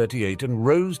 1938 and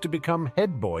rose to become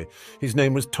head boy. His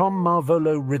name was Tom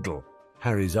Marvolo Riddle.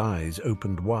 Harry's eyes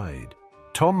opened wide.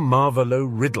 Tom Marvolo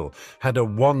Riddle had a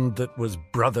wand that was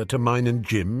brother to mine and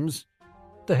Jim's?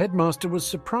 The headmaster was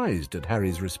surprised at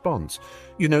Harry's response.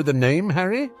 You know the name,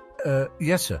 Harry?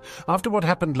 Yes, sir. After what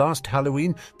happened last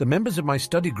Halloween, the members of my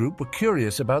study group were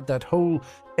curious about that whole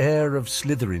heir of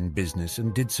Slytherin business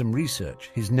and did some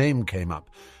research. His name came up.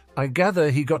 I gather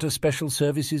he got a Special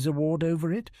Services Award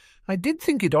over it. I did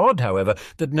think it odd, however,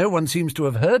 that no one seems to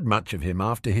have heard much of him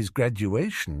after his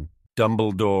graduation.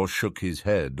 Dumbledore shook his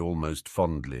head almost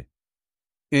fondly.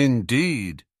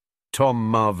 Indeed, Tom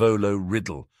Marvolo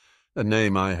Riddle, a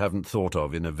name I haven't thought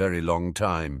of in a very long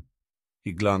time.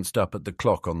 He glanced up at the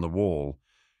clock on the wall.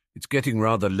 It's getting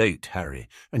rather late, Harry,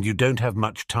 and you don't have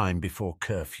much time before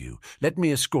curfew. Let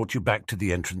me escort you back to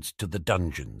the entrance to the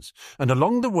dungeons, and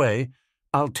along the way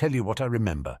I'll tell you what I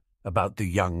remember about the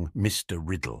young Mr.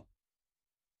 Riddle.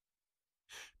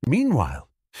 Meanwhile,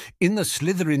 in the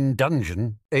Slytherin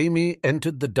dungeon, Amy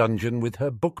entered the dungeon with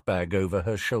her book bag over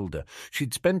her shoulder.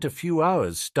 She'd spent a few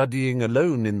hours studying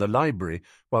alone in the library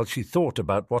while she thought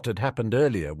about what had happened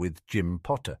earlier with Jim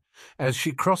Potter. As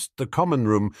she crossed the common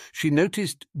room, she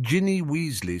noticed Ginny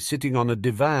Weasley sitting on a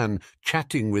divan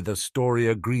chatting with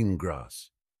Astoria Greengrass.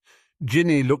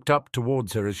 Ginny looked up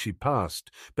towards her as she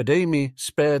passed, but Amy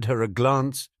spared her a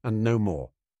glance and no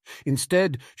more.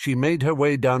 Instead, she made her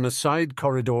way down a side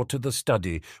corridor to the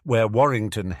study where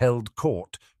Warrington held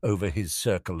court over his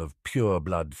circle of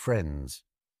pure-blood friends.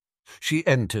 She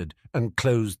entered and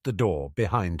closed the door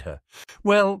behind her.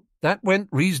 "Well, that went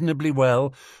reasonably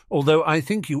well, although I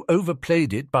think you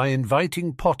overplayed it by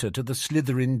inviting Potter to the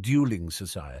Slytherin Dueling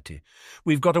Society.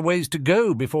 We've got a ways to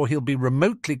go before he'll be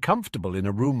remotely comfortable in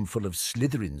a room full of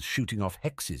Slytherins shooting off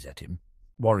hexes at him."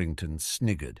 Warrington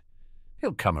sniggered.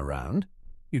 "He'll come around.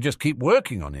 You just keep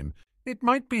working on him. It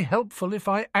might be helpful if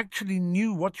I actually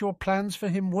knew what your plans for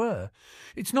him were.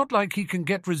 It's not like he can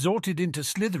get resorted into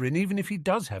Slytherin even if he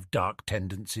does have dark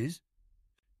tendencies."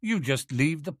 "You just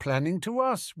leave the planning to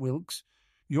us, Wilkes.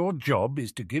 Your job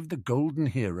is to give the golden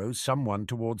hero someone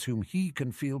towards whom he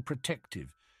can feel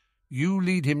protective. You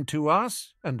lead him to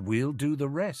us, and we'll do the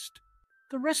rest."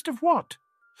 "The rest of what?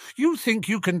 You think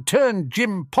you can turn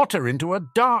Jim Potter into a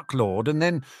Dark Lord and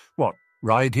then, what,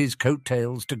 ride his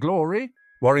coattails to glory?"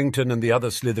 Warrington and the other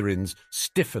Slytherins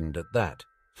stiffened at that.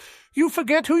 "You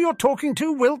forget who you're talking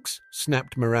to, Wilkes,"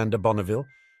 snapped Miranda Bonneville.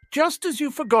 "Just as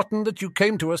you've forgotten that you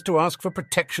came to us to ask for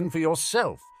protection for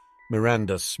yourself."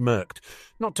 Miranda smirked.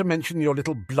 "Not to mention your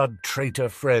little blood traitor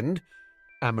friend."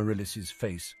 Amaryllis's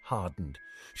face hardened.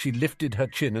 She lifted her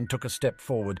chin and took a step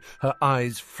forward, her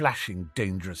eyes flashing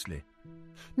dangerously.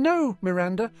 "No,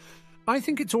 Miranda, I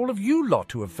think it's all of you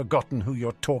lot who have forgotten who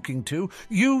you're talking to.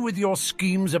 You with your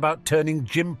schemes about turning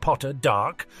Jim Potter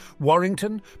dark.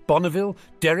 Warrington, Bonneville,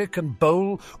 Derek and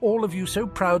Bowl, all of you so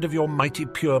proud of your mighty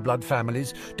pure-blood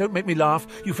families. Don't make me laugh.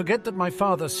 You forget that my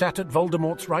father sat at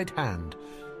Voldemort's right hand."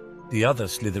 The other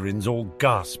Slytherins all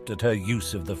gasped at her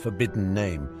use of the forbidden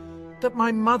name. "That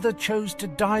my mother chose to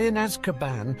die in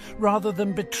Azkaban rather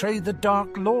than betray the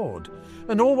Dark Lord.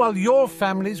 And all while your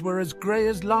families were as grey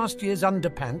as last year's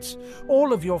underpants,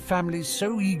 all of your families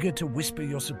so eager to whisper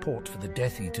your support for the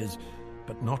Death Eaters,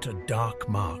 but not a dark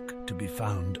mark to be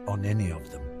found on any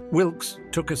of them." Wilkes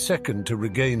took a second to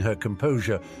regain her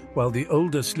composure, while the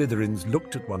older Slytherins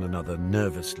looked at one another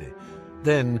nervously.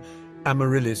 Then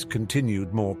Amaryllis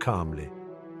continued more calmly.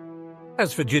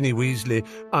 "As for Ginny Weasley,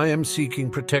 I am seeking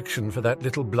protection for that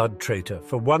little blood traitor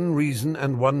for one reason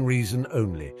and one reason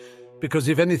only. Because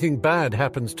if anything bad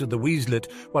happens to the Weaslet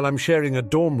while I'm sharing a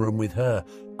dorm room with her,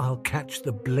 I'll catch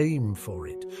the blame for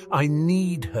it. I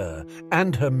need her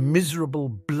and her miserable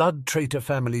blood traitor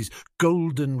family's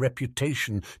golden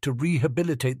reputation to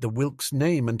rehabilitate the Wilkes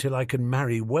name until I can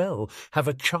marry well, have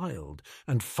a child,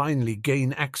 and finally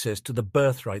gain access to the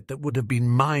birthright that would have been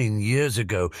mine years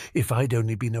ago if I'd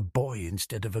only been a boy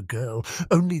instead of a girl.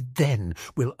 Only then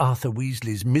will Arthur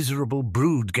Weasley's miserable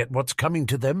brood get what's coming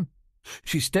to them."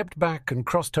 She stepped back and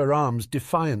crossed her arms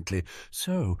defiantly.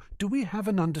 "So, do we have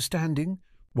an understanding?"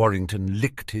 Warrington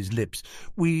licked his lips.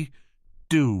 "We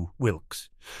do, Wilkes.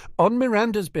 On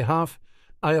Miranda's behalf,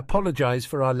 I apologize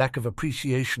for our lack of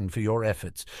appreciation for your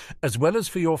efforts, as well as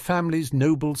for your family's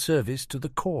noble service to the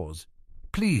cause.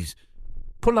 Please,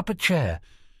 pull up a chair.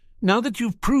 Now that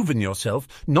you've proven yourself,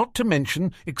 not to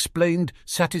mention explained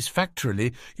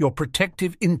satisfactorily your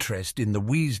protective interest in the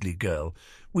Weasley girl,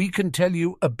 we can tell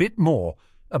you a bit more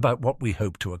about what we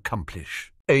hope to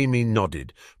accomplish." Amy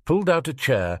nodded, pulled out a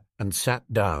chair, and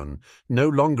sat down, no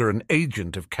longer an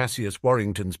agent of Cassius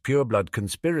Warrington's pureblood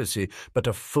conspiracy, but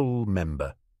a full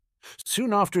member.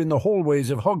 Soon after, in the hallways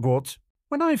of Hogwarts,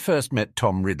 "When I first met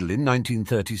Tom Riddle in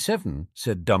 1937,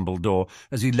 said Dumbledore,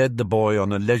 as he led the boy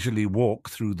on a leisurely walk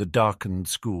through the darkened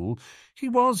school, "he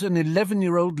was an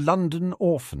 11-year-old London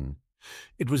orphan.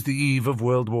 It was the eve of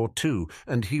World War II,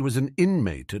 and he was an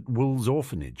inmate at Wool's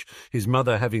Orphanage, his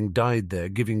mother having died there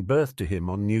giving birth to him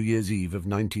on New Year's Eve of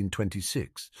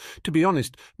 1926. To be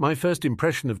honest, my first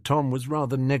impression of Tom was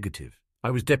rather negative. I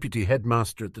was deputy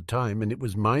headmaster at the time, and it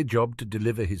was my job to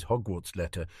deliver his Hogwarts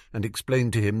letter and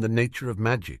explain to him the nature of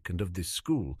magic and of this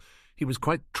school. He was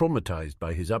quite traumatized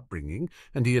by his upbringing,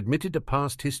 and he admitted a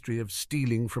past history of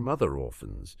stealing from other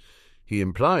orphans. He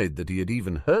implied that he had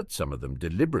even hurt some of them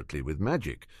deliberately with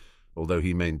magic, although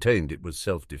he maintained it was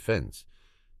self-defense.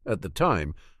 At the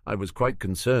time, I was quite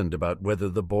concerned about whether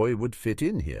the boy would fit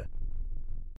in here."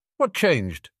 "What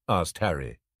changed?" asked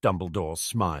Harry. Dumbledore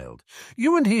smiled.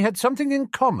 "You and he had something in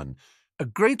common, a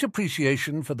great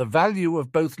appreciation for the value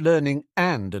of both learning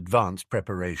and advanced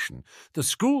preparation. The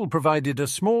school provided a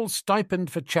small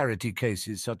stipend for charity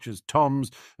cases such as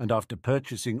Tom's, and after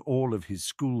purchasing all of his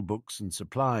school books and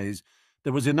supplies,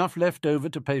 there was enough left over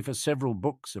to pay for several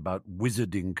books about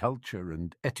wizarding culture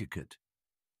and etiquette.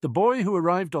 The boy who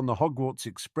arrived on the Hogwarts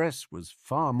Express was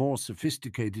far more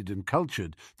sophisticated and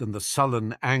cultured than the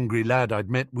sullen, angry lad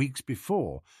I'd met weeks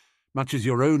before, much as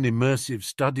your own immersive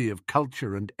study of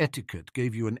culture and etiquette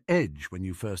gave you an edge when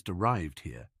you first arrived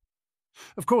here.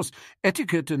 Of course,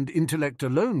 etiquette and intellect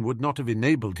alone would not have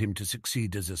enabled him to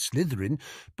succeed as a Slytherin,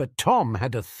 but Tom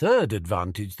had a third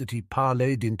advantage that he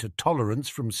parlayed into tolerance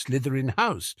from Slytherin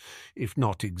House, if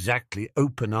not exactly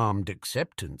open-armed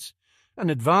acceptance. An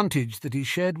advantage that he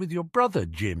shared with your brother,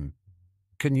 Jim.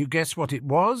 Can you guess what it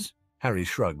was?" Harry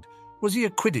shrugged. "Was he a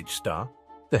Quidditch star?"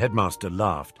 The headmaster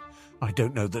laughed. "I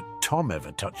don't know that Tom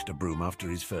ever touched a broom after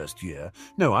his first year.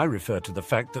 No, I refer to the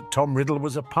fact that Tom Riddle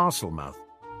was a Parselmouth."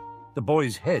 The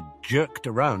boy's head jerked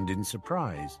around in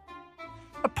surprise.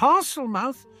 "A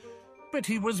Parselmouth? But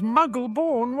he was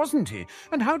Muggle-born, wasn't he?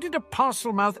 And how did a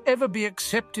Parselmouth ever be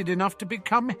accepted enough to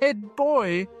become head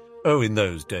boy?" "Oh, in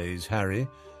those days, Harry.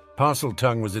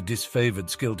 Parseltongue was a disfavoured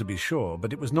skill, to be sure,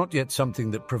 but it was not yet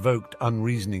something that provoked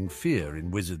unreasoning fear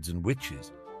in wizards and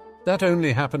witches. That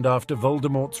only happened after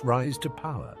Voldemort's rise to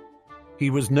power. He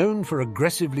was known for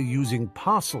aggressively using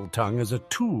Parseltongue as a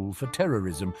tool for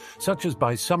terrorism, such as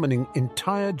by summoning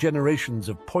entire generations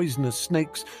of poisonous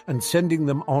snakes and sending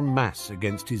them en masse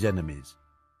against his enemies.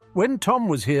 When Tom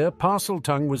was here,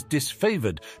 Parseltongue was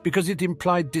disfavoured because it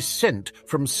implied descent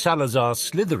from Salazar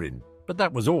Slytherin, but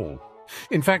that was all.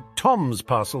 In fact, Tom's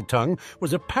Parseltongue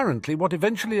was apparently what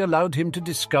eventually allowed him to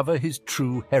discover his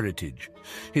true heritage.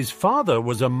 His father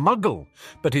was a Muggle,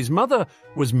 but his mother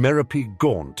was Merope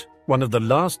Gaunt, one of the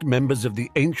last members of the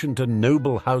ancient and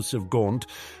noble House of Gaunt,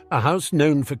 a house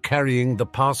known for carrying the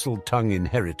Parseltongue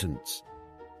inheritance."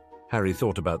 Harry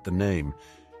thought about the name.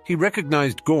 He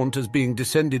recognized Gaunt as being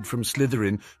descended from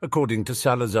Slytherin according to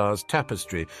Salazar's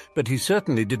tapestry, but he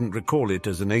certainly didn't recall it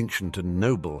as an ancient and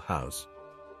noble house.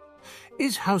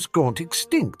 "Is House Gaunt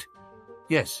extinct?"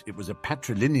 "Yes, it was a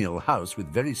patrilineal house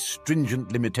with very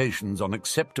stringent limitations on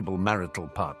acceptable marital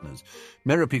partners.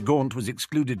 Merope Gaunt was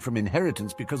excluded from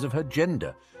inheritance because of her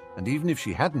gender, and even if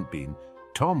she hadn't been,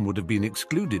 Tom would have been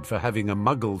excluded for having a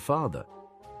Muggle father.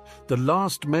 The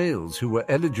last males who were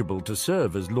eligible to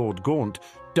serve as Lord Gaunt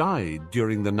died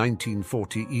during the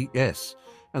 1940 ES,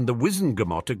 and the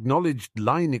Wizengamot acknowledged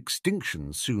line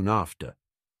extinction soon after.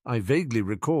 I vaguely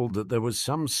recalled that there was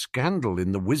some scandal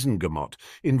in the Wizengamot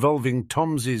involving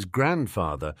Tom's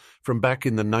grandfather from back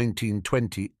in the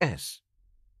 1920 S.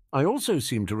 I also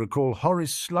seem to recall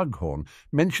Horace Slughorn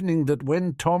mentioning that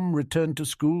when Tom returned to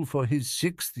school for his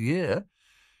 6th year,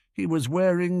 he was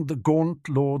wearing the Gaunt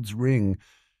Lord's ring,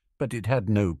 but it had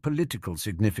no political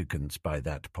significance by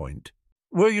that point.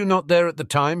 "Were you not there at the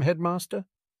time, headmaster?"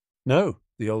 "No,"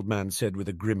 the old man said with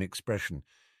a grim expression.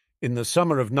 "In the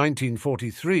summer of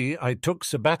 1943, I took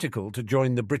sabbatical to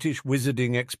join the British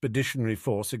Wizarding Expeditionary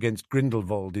Force against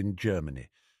Grindelwald in Germany.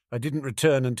 I didn't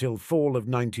return until fall of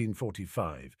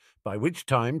 1945, by which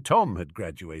time Tom had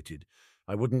graduated.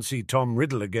 I wouldn't see Tom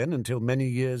Riddle again until many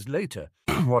years later.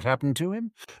 What happened to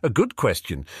him? A good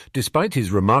question. Despite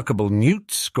his remarkable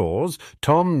Newt scores,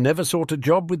 Tom never sought a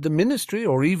job with the ministry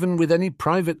or even with any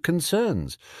private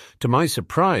concerns. To my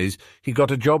surprise, he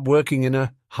got a job working in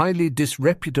a highly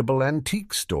disreputable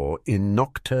antique store in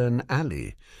Knockturn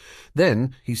Alley.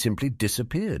 Then he simply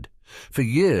disappeared. For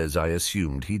years I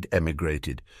assumed he'd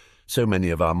emigrated. So many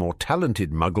of our more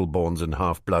talented Muggle-borns and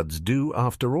half-bloods do,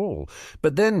 after all.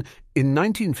 But then, in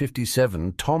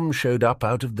 1957, Tom showed up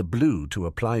out of the blue to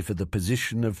apply for the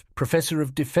position of Professor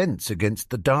of Defence against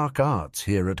the Dark Arts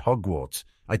here at Hogwarts.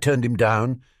 I turned him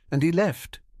down, and he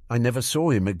left. I never saw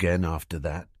him again after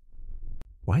that."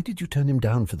 "Why did you turn him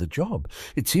down for the job?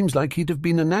 It seems like he'd have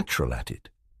been a natural at it."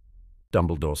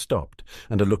 Dumbledore stopped,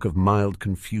 and a look of mild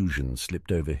confusion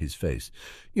slipped over his face.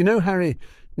 "You know, Harry,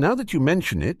 now that you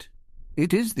mention it,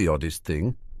 it is the oddest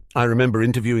thing. I remember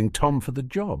interviewing Tom for the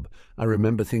job. I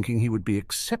remember thinking he would be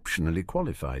exceptionally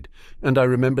qualified, and I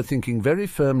remember thinking very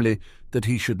firmly that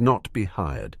he should not be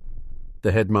hired."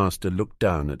 The headmaster looked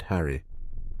down at Harry.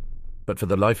 "But for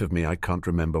the life of me, I can't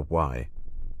remember why."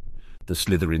 The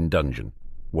Slytherin Dungeon,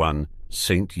 1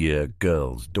 St. Year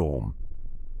Girls' Dorm.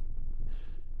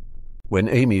 When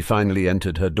Amy finally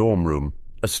entered her dorm room,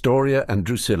 Astoria and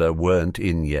Drusilla weren't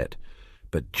in yet,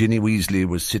 but Ginny Weasley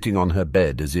was sitting on her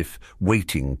bed as if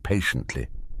waiting patiently.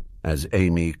 As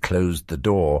Amy closed the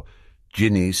door,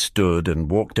 Ginny stood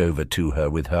and walked over to her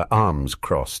with her arms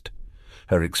crossed.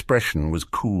 Her expression was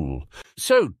cool.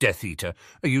 "So, Death Eater,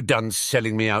 are you done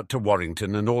selling me out to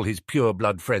Warrington and all his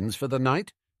pure-blood friends for the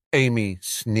night?" Amy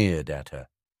sneered at her.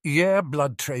 "Yeah,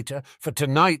 blood traitor, for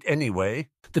tonight anyway."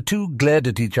 The two glared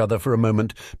at each other for a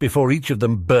moment before each of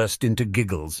them burst into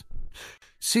giggles.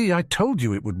 "See, I told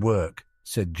you it would work,"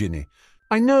 said Ginny.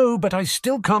 "I know, but I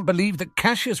still can't believe that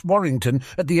Cassius Warrington,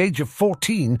 at the age of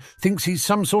 14, thinks he's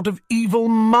some sort of evil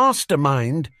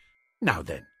mastermind." "Now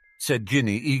then," said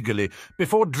Ginny eagerly,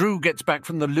 "before Drew gets back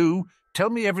from the loo, tell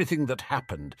me everything that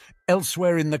happened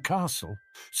elsewhere in the castle.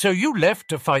 So you left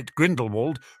to fight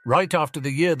Grindelwald right after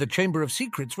the year the Chamber of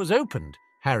Secrets was opened?"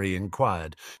 Harry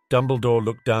inquired. Dumbledore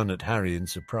looked down at Harry in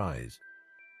surprise.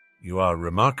 "You are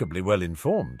remarkably well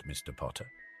informed, Mr. Potter."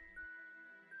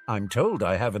 "I'm told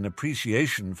I have an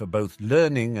appreciation for both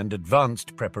learning and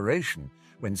advanced preparation.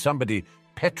 When somebody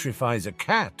petrifies a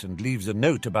cat and leaves a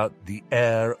note about the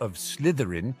heir of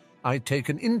Slytherin, I take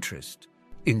an interest.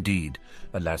 Indeed,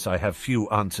 alas, I have few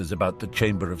answers about the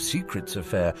Chamber of Secrets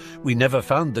affair. We never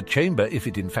found the chamber, if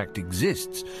it in fact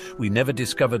exists. We never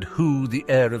discovered who the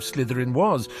heir of Slytherin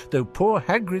was, though poor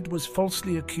Hagrid was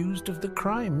falsely accused of the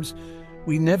crimes.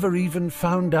 We never even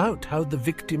found out how the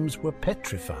victims were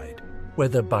petrified,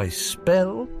 whether by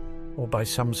spell or by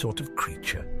some sort of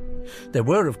creature. There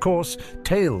were, of course,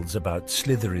 tales about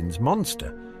Slytherin's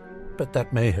monster, but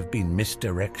that may have been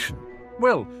misdirection."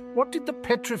 "Well, what did the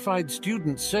petrified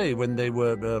students say when they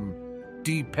were,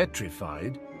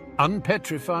 depetrified?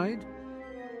 Unpetrified?"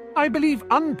 "I believe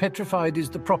unpetrified is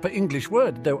the proper English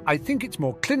word, though I think it's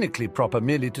more clinically proper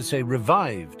merely to say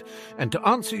revived. And to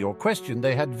answer your question,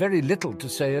 they had very little to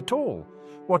say at all.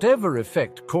 Whatever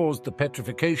effect caused the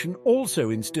petrification also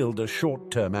instilled a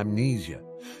short-term amnesia.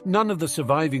 None of the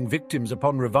surviving victims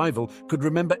upon revival could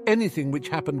remember anything which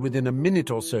happened within a minute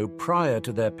or so prior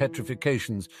to their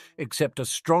petrifications, except a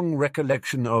strong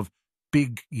recollection of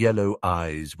big yellow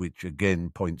eyes, which again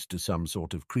points to some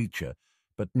sort of creature,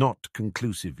 but not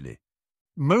conclusively.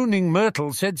 Moaning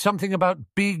Myrtle said something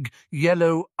about big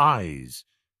yellow eyes,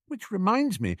 which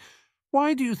reminds me,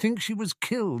 why do you think she was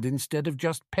killed instead of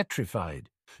just petrified?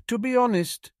 To be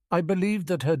honest, I believe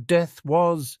that her death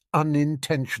was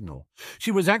unintentional.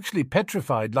 She was actually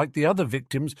petrified like the other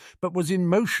victims, but was in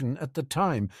motion at the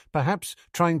time, perhaps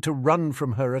trying to run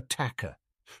from her attacker.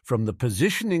 From the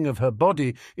positioning of her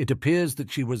body, it appears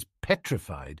that she was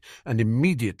petrified and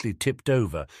immediately tipped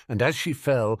over, and as she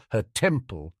fell, her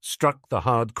temple struck the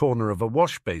hard corner of a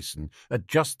wash basin at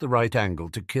just the right angle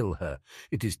to kill her.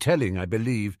 It is telling, I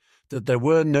believe, that there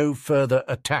were no further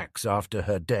attacks after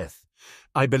her death.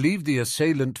 I believe the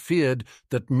assailant feared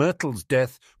that Myrtle's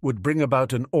death would bring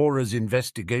about an Auror's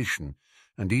investigation,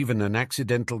 and even an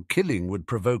accidental killing would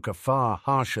provoke a far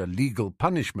harsher legal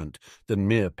punishment than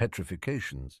mere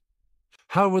petrifications.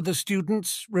 How were the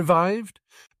students revived?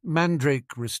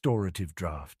 Mandrake restorative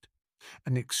draught.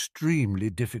 An extremely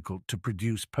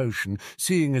difficult-to-produce potion,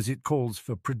 seeing as it calls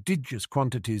for prodigious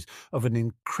quantities of an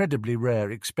incredibly rare,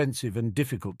 expensive and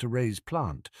difficult-to-raise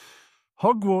plant.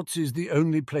 Hogwarts is the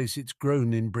only place it's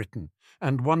grown in Britain,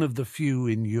 and one of the few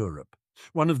in Europe.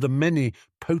 One of the many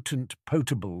potent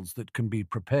potables that can be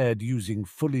prepared using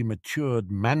fully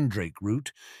matured mandrake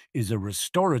root is a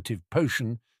restorative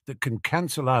potion that can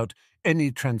cancel out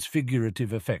any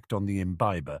transfigurative effect on the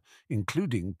imbiber,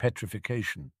 including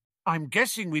petrification. I'm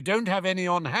guessing we don't have any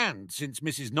on hand, since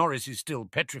Mrs. Norris is still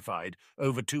petrified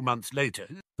over 2 months later.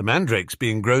 The mandrakes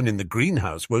being grown in the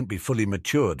greenhouse won't be fully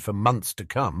matured for months to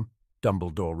come,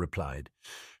 Dumbledore replied.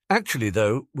 Actually,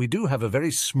 though, we do have a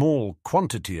very small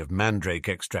quantity of mandrake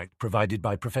extract provided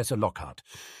by Professor Lockhart.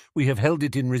 We have held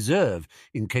it in reserve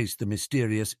in case the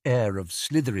mysterious heir of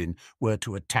Slytherin were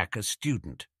to attack a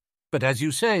student. But as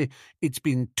you say, it's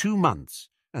been 2 months,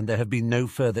 and there have been no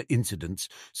further incidents,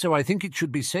 so I think it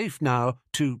should be safe now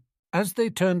to... As they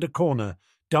turned a corner,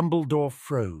 Dumbledore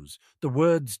froze, the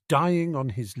words dying on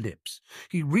his lips.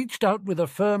 He reached out with a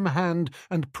firm hand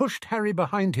and pushed Harry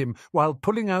behind him while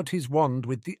pulling out his wand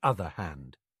with the other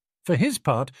hand. For his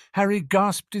part, Harry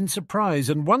gasped in surprise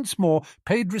and once more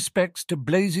paid respects to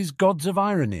Blaze's gods of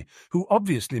irony, who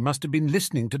obviously must have been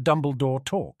listening to Dumbledore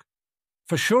talk.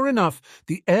 For sure enough,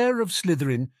 the heir of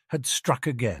Slytherin had struck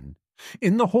again.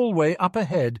 In the hallway up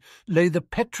ahead lay the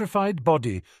petrified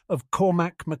body of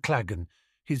Cormac McLaggen,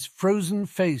 his frozen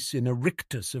face in a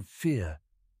rictus of fear.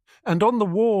 And on the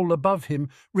wall above him,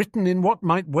 written in what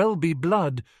might well be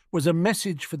blood, was a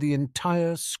message for the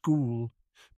entire school.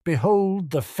 Behold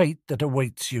the fate that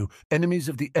awaits you, enemies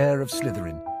of the heir of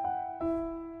Slytherin.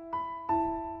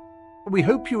 We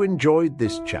hope you enjoyed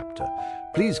this chapter.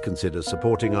 Please consider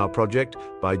supporting our project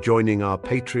by joining our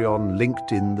Patreon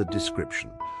linked in the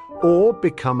description, or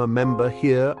become a member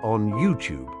here on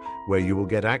YouTube, where you will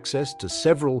get access to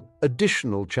several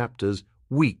additional chapters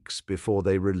weeks before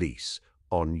they release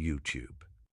on YouTube.